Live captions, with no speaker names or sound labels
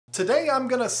Today I'm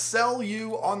going to sell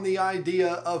you on the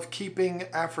idea of keeping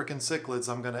African cichlids.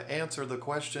 I'm going to answer the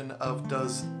question of,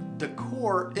 does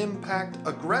decor impact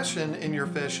aggression in your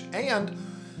fish? And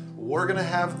we're going to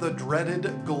have the dreaded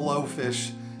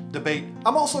GloFish debate.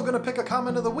 I'm also going to pick a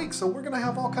comment of the week, so we're going to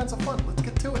have all kinds of fun. Let's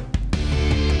get to it.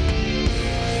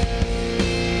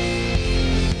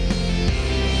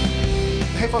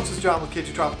 Hey folks, it's John with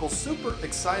KG Tropical. Super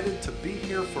excited to be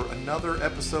here for another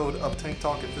episode of Tank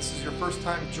Talk. If this is your first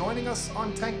time joining us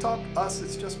on Tank Talk,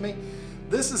 it's just me.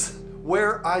 This is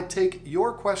where I take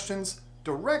your questions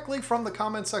directly from the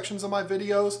comment sections of my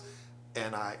videos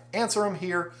and I answer them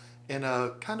here in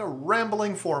a kind of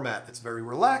rambling format. It's very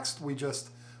relaxed. We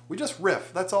just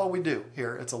riff. That's all we do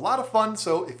here. It's a lot of fun.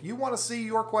 So if you want to see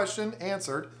your question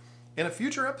answered in a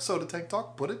future episode of Tank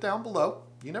Talk, put it down below.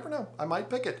 You never know. I might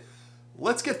pick it.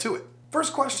 Let's get to it.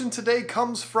 First question today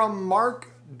comes from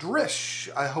Mark Drish.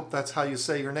 I hope that's how you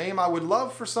say your name. I would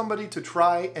love for somebody to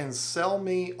try and sell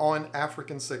me on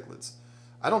African cichlids.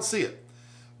 I don't see it,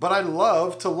 but I'd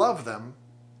love to love them.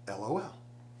 LOL.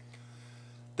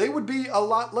 They would be a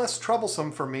lot less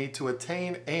troublesome for me to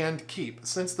attain and keep.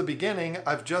 Since the beginning,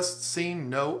 I've just seen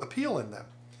no appeal in them.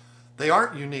 They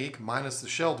aren't unique, minus the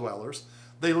shell dwellers.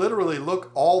 They literally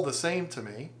look all the same to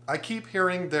me. I keep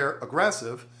hearing they're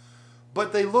aggressive,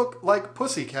 but they look like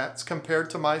pussycats compared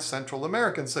to my Central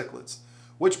American cichlids,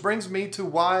 which brings me to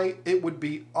why it would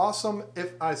be awesome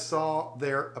if I saw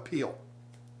their appeal.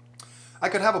 I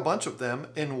could have a bunch of them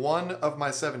in one of my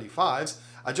 75s.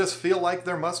 I just feel like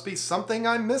there must be something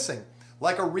I'm missing,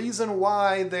 like a reason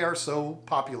why they are so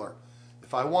popular.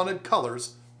 If I wanted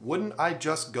colors, wouldn't I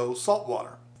just go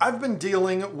saltwater? I've been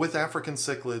dealing with African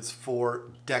cichlids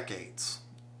for decades,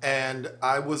 and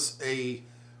I was a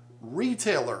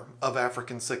retailer of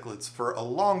African cichlids for a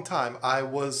long time. I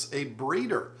was a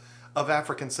breeder of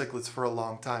African cichlids for a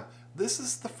long time. This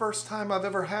is the first time I've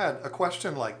ever had a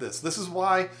question like this. This is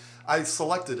why I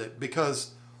selected it,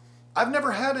 because I've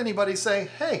never had anybody say,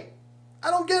 hey,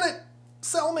 I don't get it,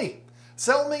 sell me.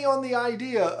 Sell me on the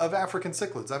idea of African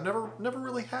cichlids. I've never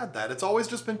really had that. It's always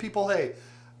just been people, hey,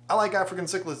 I like African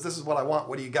cichlids, this is what I want,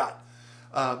 what do you got?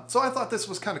 So I thought this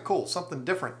was kind of cool, something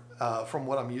different from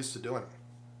what I'm used to doing.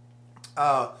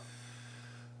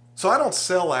 So I don't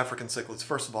sell African cichlids,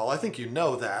 first of all. I think you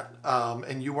know that,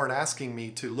 and you weren't asking me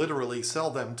to literally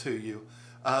sell them to you.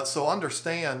 So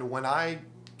understand, when I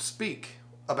speak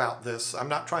about this, I'm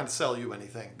not trying to sell you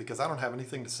anything, because I don't have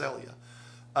anything to sell you.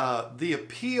 The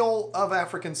appeal of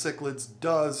African cichlids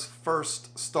does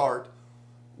first start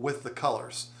with the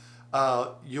colors.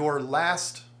 Your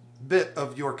last bit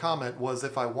of your comment was,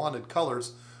 if I wanted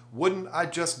colors, wouldn't I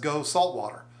just go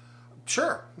saltwater?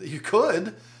 Sure, you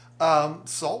could.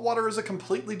 Saltwater is a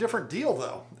completely different deal,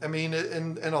 though. I mean,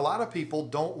 and a lot of people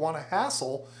don't want to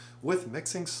hassle with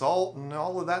mixing salt and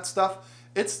all of that stuff.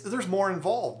 There's more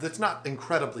involved. It's not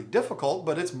incredibly difficult,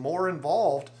 but it's more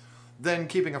involved than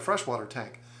keeping a freshwater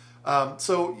tank.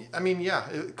 So, I mean, yeah,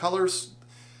 colors.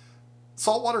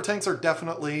 Saltwater tanks are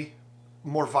definitely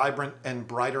more vibrant and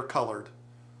brighter colored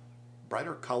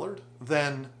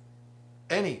than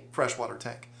any freshwater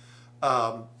tank.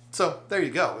 So there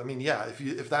you go. I mean, yeah,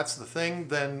 if that's the thing,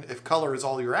 then if color is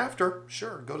all you're after,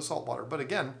 sure, go to saltwater. But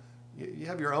again, you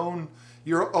have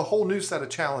a whole new set of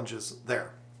challenges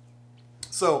there.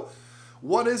 So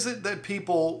what is it that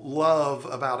people love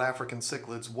about African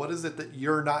cichlids? What is it that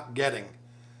you're not getting,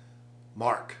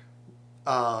 Mark?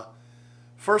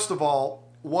 First of all,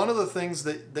 one of the things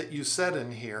that you said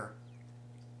in here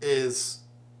is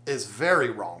very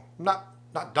wrong. I'm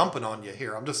not dumping on you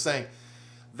here. I'm just saying,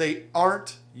 they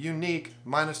aren't unique,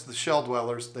 minus the shell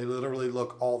dwellers. They literally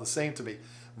look all the same to me.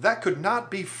 That could not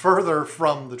be further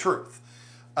from the truth.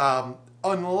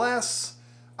 Unless,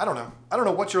 I don't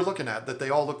know what you're looking at, that they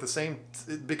all look the same,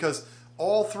 because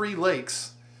all three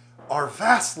lakes are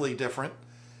vastly different.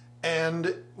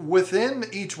 And within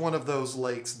each one of those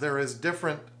lakes, there is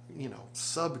different,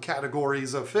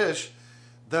 subcategories of fish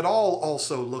that all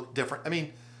also look different. I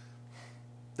mean,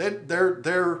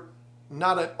 they're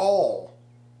not at all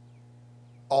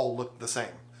look the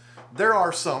same. There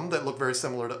are some that look very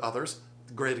similar to others.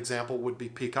 A great example would be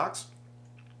peacocks.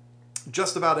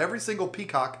 Just about every single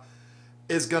peacock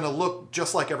is going to look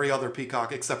just like every other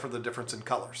peacock, except for the difference in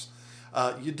colors.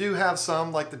 You do have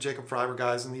some, like the Jacob Fryber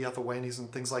guys and the Ethelwanis and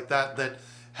things like that, that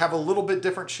have a little bit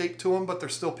different shape to them, but they're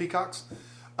still peacocks.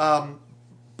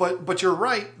 But you're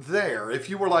right there. If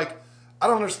you were like, I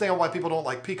don't understand why people don't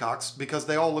like peacocks, because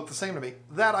they all look the same to me,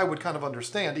 that I would kind of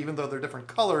understand, even though they're different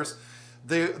colors.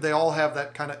 They all have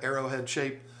that kind of arrowhead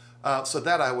shape, so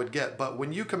that I would get. But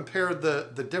when you compare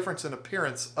the difference in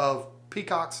appearance of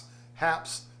peacocks,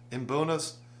 haps, and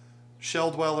mbunas,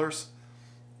 shell dwellers,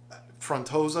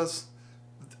 frontosas,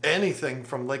 anything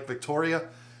from Lake Victoria,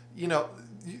 you know,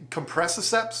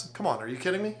 compressiceps. Come on, are you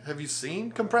kidding me? Have you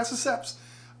seen compressiceps?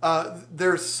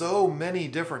 There's so many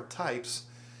different types.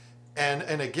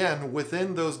 And again,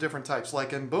 within those different types,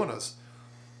 like in Bunas,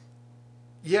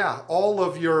 yeah, all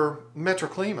of your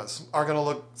metroclimas are going to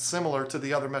look similar to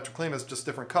the other metroclimas, just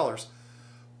different colors.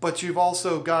 But you've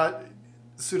also got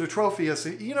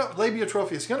Pseudotropheus, you know,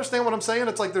 Labiotropheus. You understand what I'm saying?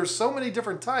 It's like there's so many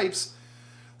different types.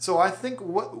 So I think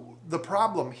what the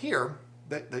problem here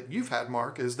that you've had,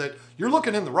 Mark, is that you're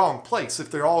looking in the wrong place if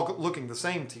they're all looking the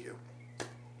same to you.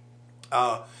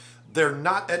 They're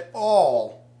not at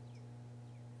all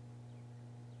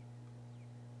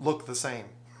look the same.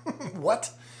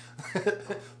 What?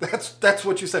 That's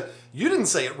what you said. You didn't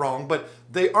say it wrong, but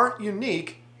they aren't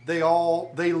unique. They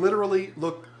literally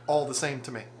look all the same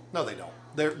to me. No, they don't.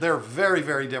 They're very,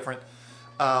 very different.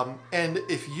 And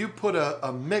if you put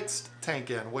a mixed tank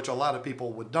in, which a lot of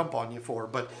people would dump on you for,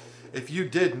 but if you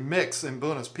did mix in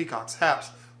Bunas, peacocks, haps,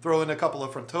 throw in a couple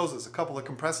of frontosas, a couple of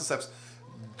compressiceps,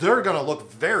 they're going to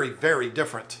look very, very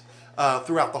different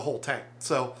throughout the whole tank.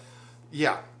 So,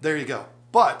 yeah, there you go.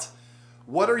 But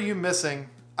what are you missing?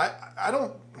 I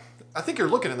think you're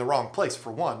looking in the wrong place,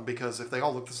 for one, because if they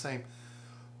all look the same.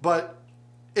 But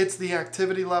it's the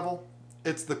activity level,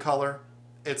 it's the color,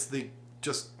 it's the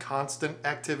just constant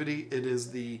activity, it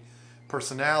is the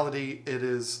personality, it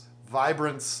is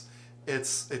vibrance,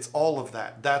 it's all of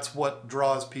that. That's what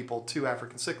draws people to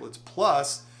African cichlids.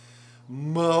 Plus,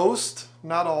 most,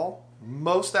 not all,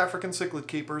 most African cichlid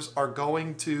keepers are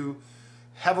going to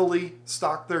heavily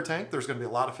stock their tank. There's going to be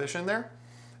a lot of fish in there.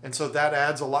 And so that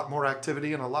adds a lot more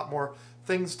activity and a lot more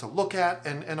things to look at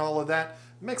and all of that.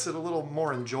 Makes it a little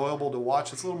more enjoyable to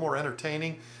watch. It's a little more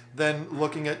entertaining than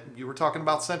looking at, you were talking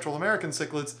about Central American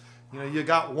cichlids. You know, you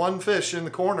got one fish in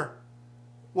the corner.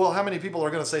 Well, how many people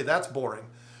are going to say that's boring?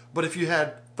 But if you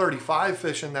had 35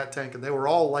 fish in that tank and they were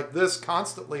all like this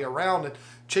constantly around and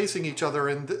chasing each other,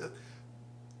 and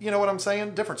you know what I'm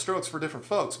saying? Different strokes for different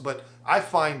folks. But I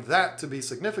find that to be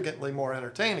significantly more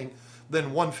entertaining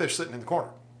than one fish sitting in the corner.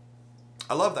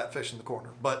 I love that fish in the corner,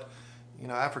 but you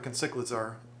know, African cichlids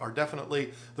are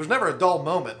definitely, there's never a dull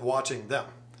moment watching them.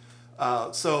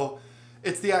 So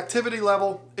it's the activity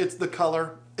level, it's the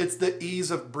color, it's the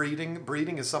ease of breeding.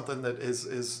 Breeding is something that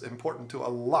is important to a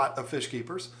lot of fish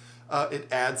keepers.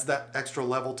 It adds that extra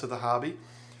level to the hobby.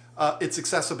 It's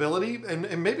accessibility,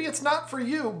 and maybe it's not for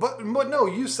you, but no,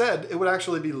 you said it would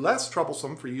actually be less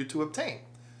troublesome for you to obtain.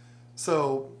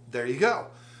 So there you go.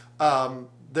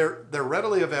 They're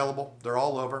readily available. They're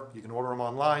all over. You can order them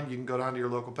online. You can go down to your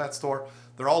local pet store.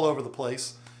 They're all over the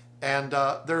place. And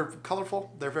they're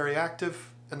colorful, they're very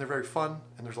active, and they're very fun.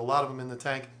 And there's a lot of them in the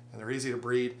tank, and they're easy to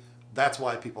breed. That's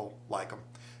why people like them.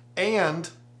 And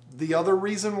the other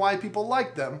reason why people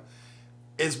like them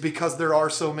is because there are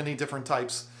so many different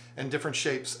types and different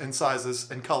shapes and sizes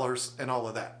and colors and all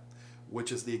of that,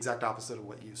 which is the exact opposite of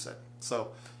what you said.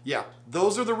 So yeah,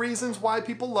 those are the reasons why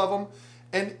people love them.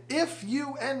 And if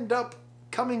you end up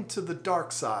coming to the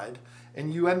dark side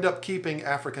and you end up keeping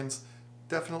Africans,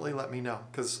 definitely let me know,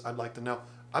 because I'd like to know.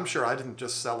 I'm sure I didn't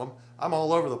just sell them. I'm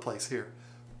all over the place here.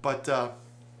 But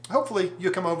hopefully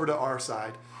you come over to our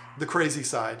side, the crazy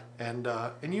side, and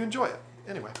you enjoy it.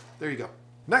 Anyway, there you go.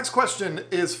 Next question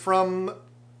is from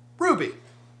Ruby.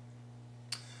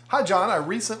 Hi, John. I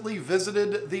recently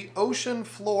visited the Ocean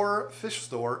Floor Fish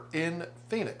Store in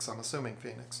Phoenix, I'm assuming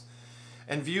Phoenix,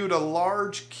 and viewed a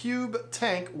large cube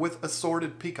tank with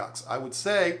assorted peacocks. I would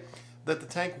say that the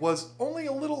tank was only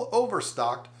a little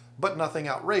overstocked, but nothing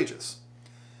outrageous.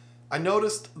 I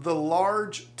noticed the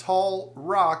large, tall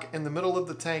rock in the middle of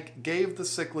the tank gave the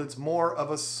cichlids more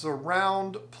of a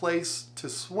surround place to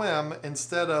swim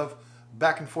instead of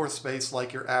back and forth space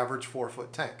like your average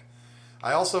 4-foot tank.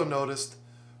 I also noticed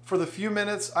for the few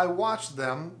minutes I watched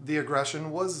them, the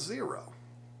aggression was zero.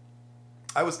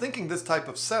 I was thinking this type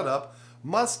of setup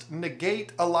must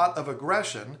negate a lot of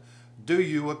aggression. Do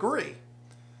you agree?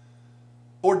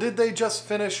 Or did they just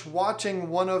finish watching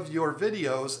one of your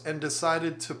videos and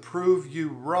decided to prove you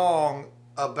wrong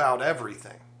about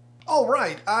everything? All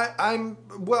right, I'm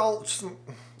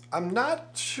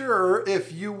not sure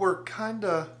if you were kind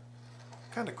of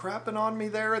crapping on me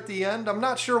there at the end. I'm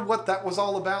not sure what that was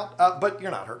all about, but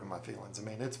you're not hurting my feelings. I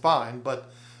mean, it's fine,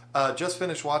 but just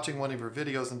finished watching one of your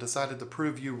videos and decided to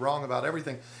prove you wrong about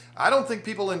everything. I don't think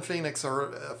people in Phoenix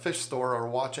or a fish store are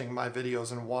watching my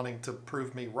videos and wanting to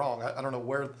prove me wrong. I don't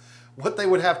know what they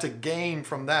would have to gain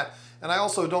from that. And I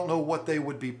also don't know what they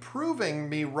would be proving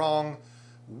me wrong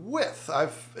with.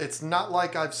 It's not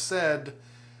like I've said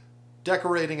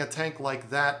decorating a tank like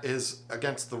that is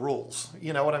against the rules.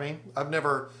 You know what I mean? I've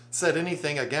never said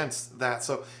anything against that.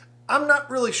 So I'm not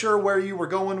really sure where you were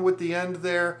going with the end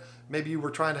there. Maybe you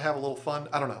were trying to have a little fun.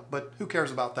 I don't know, but who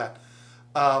cares about that?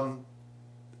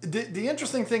 The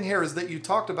interesting thing here is that you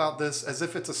talked about this as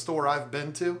if it's a store I've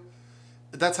been to.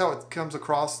 That's how it comes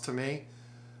across to me.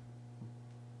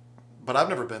 But I've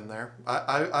never been there.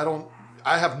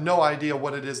 I have no idea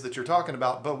what it is that you're talking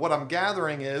about. But what I'm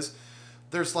gathering is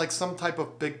there's like some type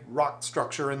of big rock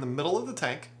structure in the middle of the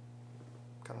tank,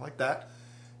 kind of like that.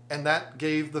 And that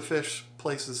gave the fish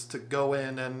places to go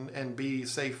in and be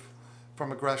safe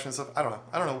from aggression and stuff. I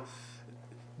don't know.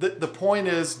 The point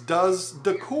is, does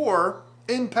decor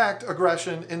impact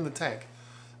aggression in the tank?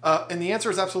 And the answer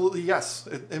is absolutely yes.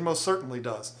 It most certainly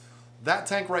does. That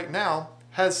tank right now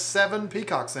has 7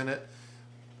 peacocks in it,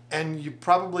 and you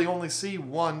probably only see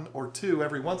 1 or 2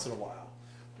 every once in a while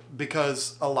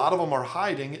because a lot of them are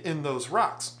hiding in those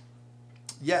rocks.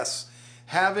 Yes,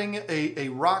 having a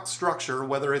rock structure,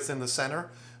 whether it's in the center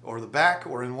or the back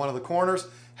or in one of the corners,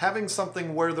 having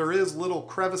something where there is little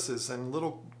crevices and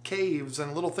little caves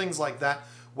and little things like that,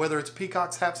 whether it's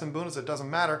peacocks, haps, and boonies, it doesn't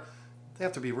matter. They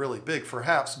have to be really big for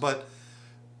haps, but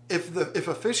if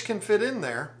a fish can fit in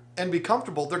there and be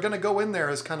comfortable, they're going to go in there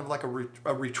as kind of like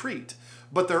a retreat.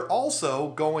 But they're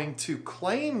also going to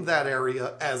claim that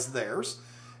area as theirs,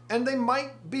 and they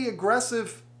might be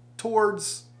aggressive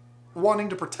towards wanting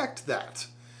to protect that.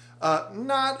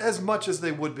 Not as much as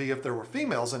they would be if there were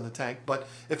females in the tank, but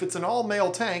if it's an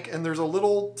all-male tank and there's a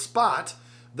little spot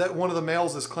that one of the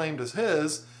males is claimed as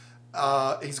his,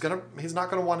 he's not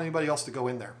gonna want anybody else to go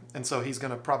in there, and so he's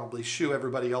gonna probably shoo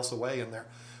everybody else away in there.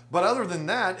 But other than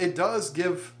that, it does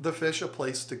give the fish a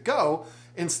place to go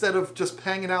instead of just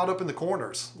hanging out up in the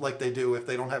corners like they do if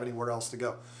they don't have anywhere else to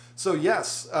go. So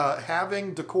yes,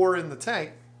 having decor in the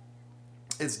tank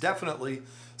is definitely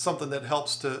something that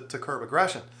helps to curb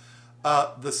aggression.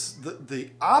 The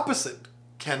opposite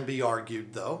can be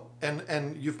argued, though,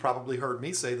 and you've probably heard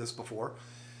me say this before,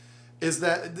 is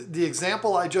that the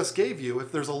example I just gave you,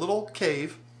 if there's a little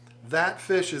cave, that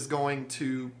fish is going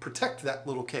to protect that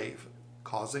little cave,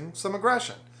 causing some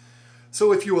aggression.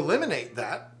 So if you eliminate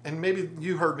that, and maybe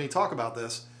you heard me talk about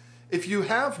this, if you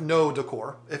have no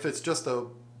decor, if it's just a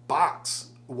box,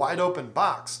 wide open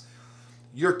box,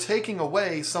 you're taking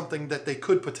away something that they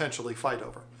could potentially fight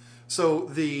over.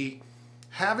 So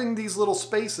having these little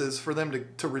spaces for them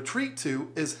to retreat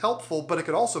to is helpful, but it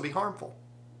could also be harmful.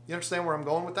 You understand where I'm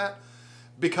going with that?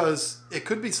 Because it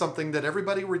could be something that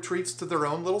everybody retreats to their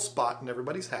own little spot and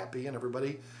everybody's happy and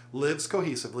everybody lives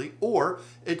cohesively, or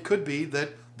it could be that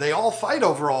they all fight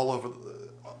over all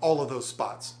of those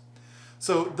spots.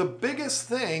 So the biggest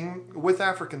thing with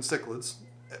African cichlids,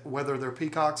 whether they're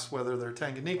peacocks, whether they're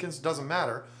Tanganyikans, doesn't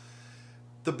matter.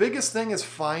 The biggest thing is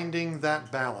finding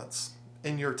that balance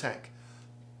in your tank.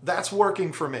 That's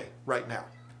working for me right now.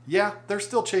 Yeah, they're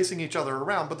still chasing each other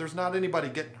around, but there's not anybody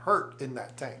getting hurt in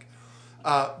that tank.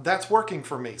 That's working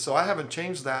for me, so I haven't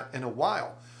changed that in a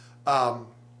while.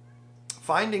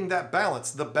 Finding that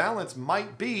balance. The balance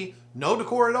might be no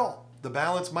decor at all. The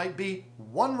balance might be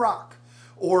one rock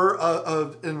or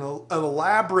an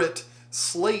elaborate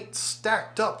slate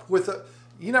stacked up with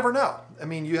you never know. I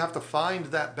mean, you have to find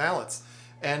that balance.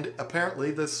 And apparently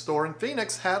this store in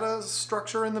Phoenix had a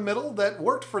structure in the middle that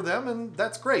worked for them, and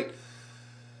that's great.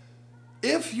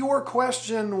 If your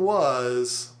question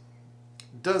was,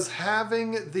 does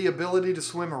having the ability to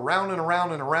swim around and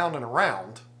around and around and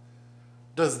around,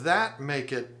 does that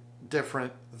make it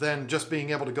different than just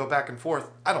being able to go back and forth?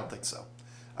 I don't think so.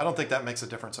 I don't think that makes a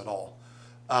difference at all.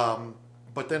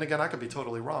 But then again, I could be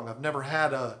totally wrong. I've never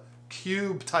had a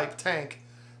cube type tank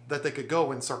that they could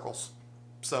go in circles.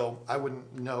 So I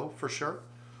wouldn't know for sure.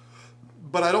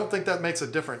 But I don't think that makes a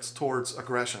difference towards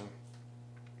aggression.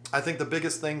 I think the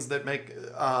biggest things that make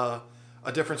a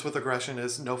difference with aggression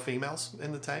is no females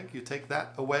in the tank. You take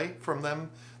that away from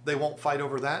them, they won't fight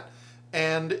over that.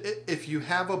 And if you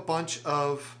have a bunch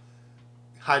of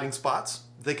hiding spots,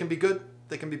 they can be good,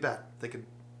 they can be bad. They could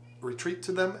retreat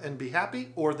to them and be happy,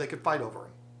 or they could fight over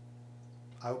them.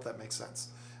 I hope that makes sense.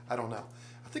 I don't know.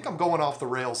 I think I'm going off the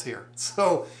rails here.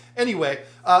 So anyway,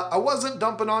 I wasn't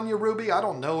dumping on you, Ruby. I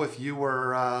don't know if you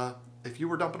were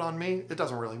dumping on me. It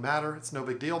doesn't really matter. It's no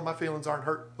big deal. My feelings aren't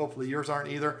hurt. Hopefully yours aren't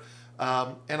either.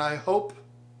 And I hope,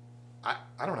 I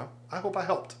don't know, I hope I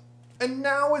helped. And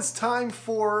now it's time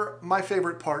for my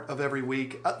favorite part of every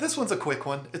week. This one's a quick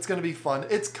one. It's going to be fun.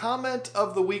 It's comment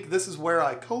of the week. This is where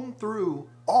I comb through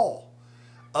all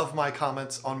of my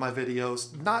comments on my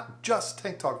videos, not just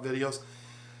Tank Talk videos,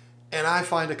 and I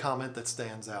find a comment that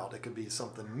stands out. It could be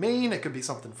something mean, it could be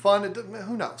something fun,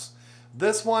 who knows?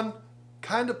 This one,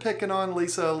 kind of picking on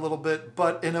Lisa a little bit,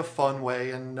 but in a fun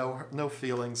way, and no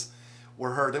feelings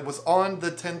were hurt. It was on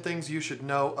the 10 Things You Should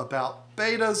Know About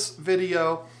Betas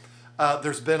video.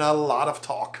 There's been a lot of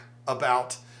talk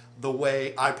about the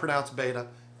way I pronounce beta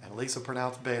and Lisa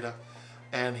pronounced beta.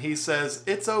 And he says,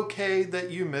 it's okay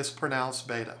that you mispronounce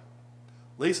beta.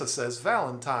 Lisa says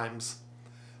Valentine's.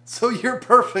 So you're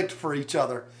perfect for each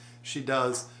other. She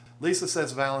does. Lisa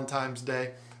says Valentine's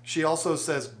Day. She also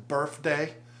says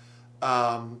birthday. What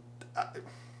are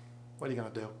you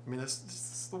going to do? I mean,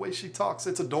 it's the way she talks.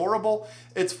 It's adorable.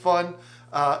 It's fun.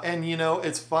 And, you know,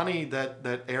 it's funny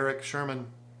that Eric Sherman,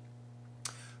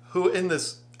 who in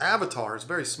this avatar is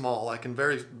very small. I can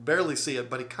barely see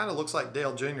it, but he kind of looks like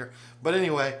Dale Jr. But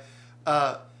anyway,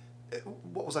 what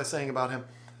was I saying about him?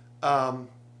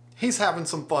 He's having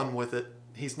some fun with it.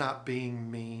 He's not being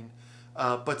mean.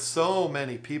 But so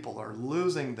many people are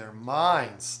losing their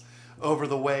minds over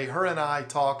the way her and I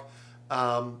talk.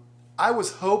 I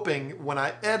was hoping when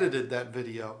I edited that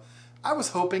video, I was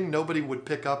hoping nobody would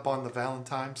pick up on the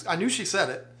Valentine's. I knew she said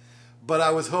it, but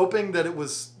I was hoping that it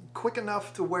was quick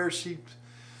enough to where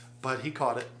but he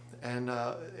caught it, and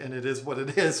it is what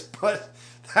it is. But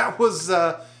that was,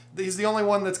 he's the only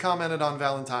one that's commented on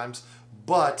Valentine's.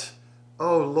 But,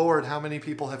 oh Lord, how many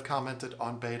people have commented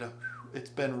on beta?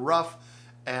 It's been rough,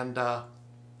 and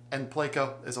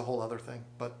Placo is a whole other thing.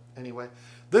 But anyway,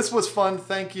 this was fun.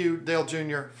 Thank you, Dale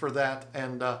Jr., for that,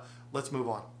 and let's move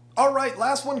on. All right,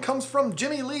 last one comes from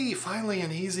Jimmy Lee. Finally,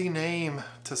 an easy name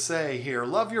to say here.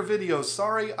 Love your videos.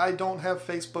 Sorry I don't have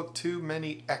Facebook too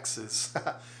many X's.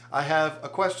 I have a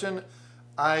question.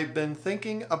 I've been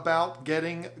thinking about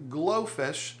getting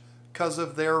GloFish because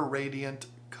of their radiant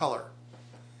color.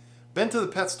 Been to the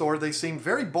pet store. They seem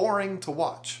very boring to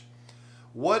watch.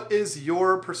 What is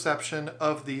your perception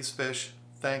of these fish?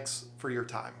 Thanks for your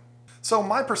time. So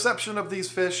my perception of these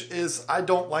fish is I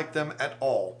don't like them at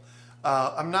all.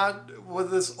 I'm not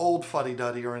with this old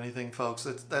fuddy-duddy or anything, folks.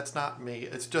 That's not me.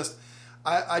 It's just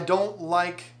I don't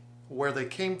like where they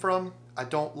came from. I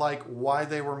don't like why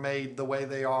they were made the way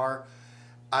they are.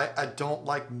 I don't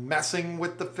like messing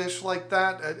with the fish like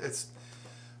that. It's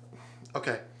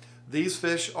okay. These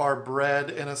fish are bred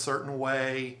in a certain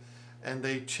way, and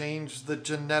they change the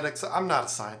genetics. I'm not a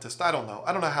scientist. I don't know.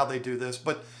 I don't know how they do this,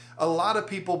 but a lot of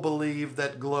people believe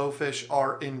that GloFish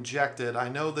are injected. I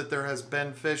know that there has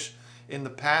been fish in the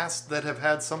past that have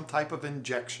had some type of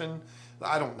injection.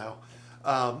 I don't know.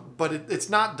 But it's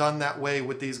not done that way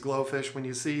with these GloFish. When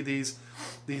you see these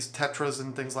tetras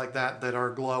and things like that that are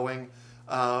glowing,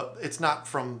 it's not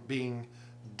from being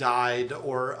dyed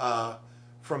or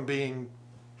from being...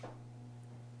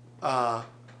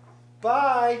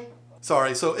 Bye!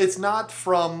 Sorry, so it's not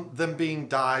from them being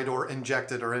dyed or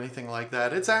injected or anything like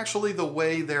that. It's actually the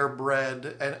way they're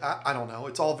bred, and I don't know.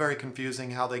 It's all very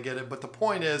confusing how they get it, but the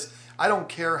point is, I don't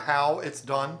care how it's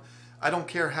done. I don't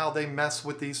care how they mess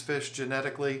with these fish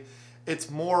genetically. It's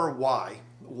more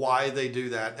why they do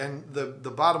that. And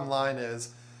the bottom line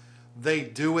is, they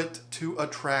do it to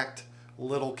attract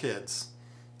little kids.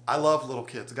 I love little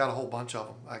kids. I got a whole bunch of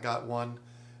them. I got one,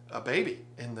 a baby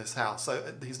in this house.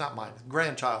 He's not mine,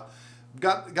 grandchild.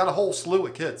 Got a whole slew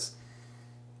of kids.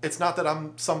 It's not that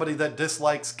I'm somebody that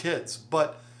dislikes kids,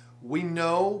 but we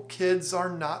know kids are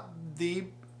not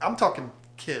I'm talking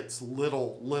kids,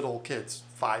 little kids,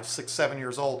 5, 6, 7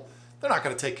 years old. They're not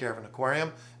going to take care of an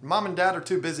aquarium. Mom and dad are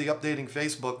too busy updating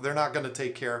Facebook. They're not going to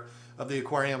take care of the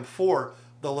aquarium for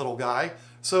the little guy.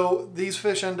 So these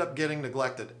fish end up getting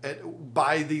neglected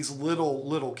by these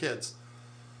little kids.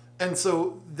 And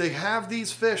so they have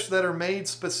these fish that are made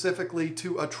specifically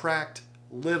to attract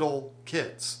little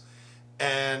kids.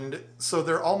 And so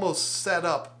they're almost set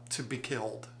up to be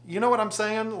killed. You know what I'm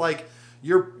saying? Like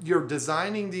you're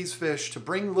designing these fish to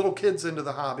bring little kids into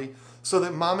the hobby so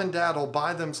that mom and dad will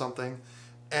buy them something,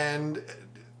 and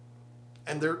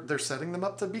they're setting them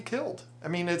up to be killed. I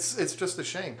mean, it's just a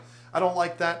shame. I don't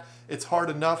like that. It's hard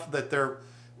enough that they're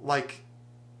like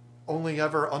only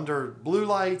ever under blue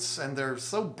lights and they're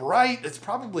so bright. It's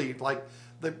probably like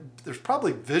there's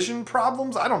probably vision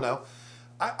problems. I don't know.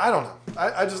 I don't know.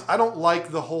 I don't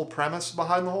like the whole premise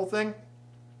behind the whole thing.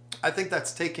 I think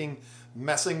that's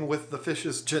messing with the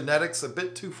fish's genetics a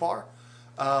bit too far.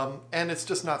 And it's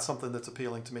just not something that's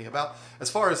appealing to me. As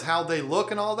far as how they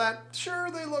look and all that, sure,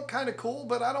 they look kind of cool,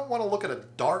 but I don't want to look at a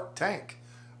dark tank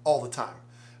all the time.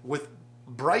 With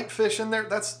bright fish in there,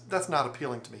 that's not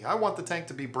appealing to me. I want the tank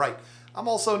to be bright. I'm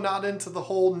also not into the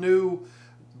whole new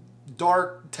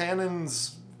dark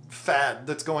tannins fad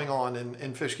that's going on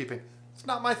in fish keeping. It's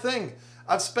not my thing.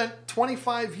 I've spent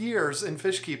 25 years in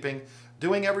fish keeping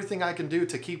doing everything I can do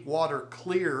to keep water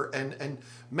clear and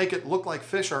make it look like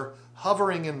fish are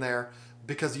hovering in there,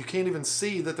 because you can't even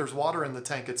see that there's water in the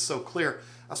tank. It's so clear.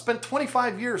 I spent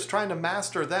 25 years trying to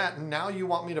master that, and now you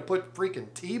want me to put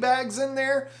freaking tea bags in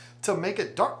there to make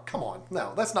it dark? Come on.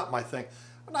 No, that's not my thing.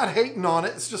 I'm not hating on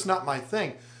it. It's just not my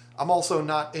thing. I'm also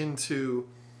not into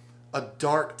a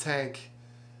dark tank,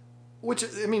 which,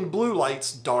 I mean, blue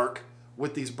light's dark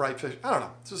with these bright fish. I don't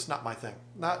know. It's just not my thing.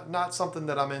 Not something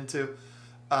that I'm into.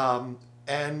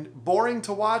 And boring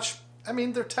to watch. I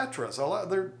mean, they're tetras.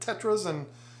 They're tetras, and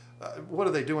what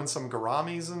are they doing? Some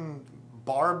gouramis and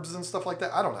barbs and stuff like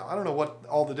that? I don't know. I don't know what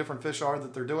all the different fish are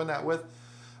that they're doing that with.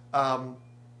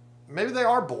 Maybe they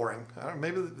are boring.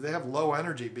 Maybe they have low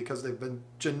energy because they've been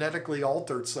genetically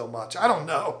altered so much. I don't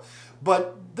know.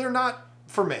 But they're not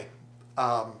for me.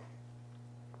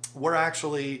 We're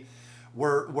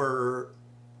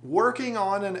working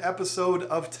on an episode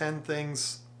of 10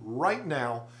 Things right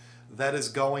now that is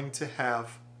going to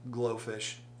have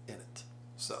GloFish in it.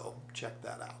 So check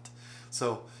that out.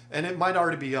 So, and it might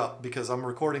already be up because I'm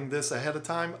recording this ahead of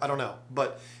time. I don't know.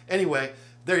 But anyway,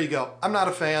 there you go. I'm not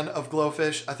a fan of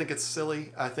GloFish. I think it's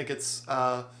silly. I think it's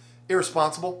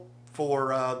irresponsible for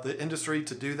the industry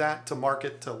to do that, to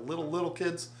market to little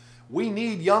kids. We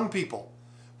need young people.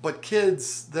 But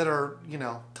kids that are, you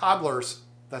know, toddlers,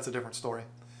 that's a different story.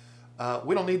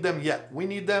 We don't need them yet. We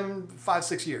need them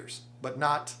 5-6 years, but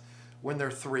not when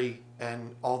they're 3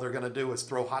 and all they're going to do is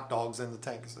throw hot dogs in the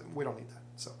tank. We don't need that.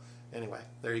 So anyway,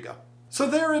 there you go. So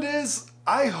there it is.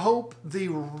 I hope the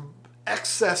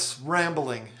excess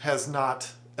rambling has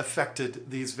not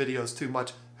affected these videos too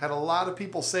much. Had a lot of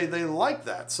people say they like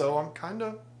that, so I'm kind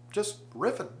of just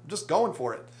riffing, just going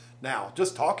for it now,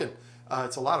 just talking.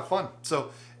 It's a lot of fun.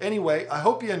 So anyway, I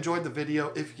hope you enjoyed the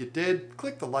video. If you did,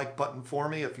 click the like button for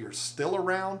me. If you're still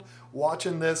around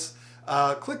watching this,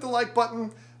 click the like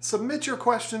button, submit your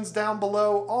questions down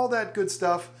below, all that good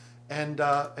stuff. And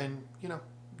you know,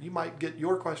 you might get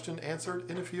your question answered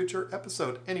in a future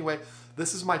episode. Anyway,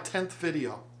 this is my 10th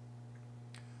video.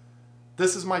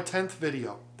 This is my 10th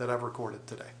video that I've recorded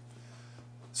today.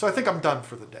 So I think I'm done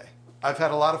for the day. I've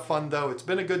had a lot of fun though. It's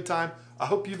been a good time. I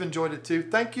hope you've enjoyed it too.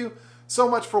 Thank you so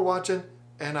much for watching,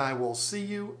 and I will see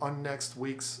you on next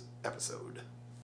week's episode.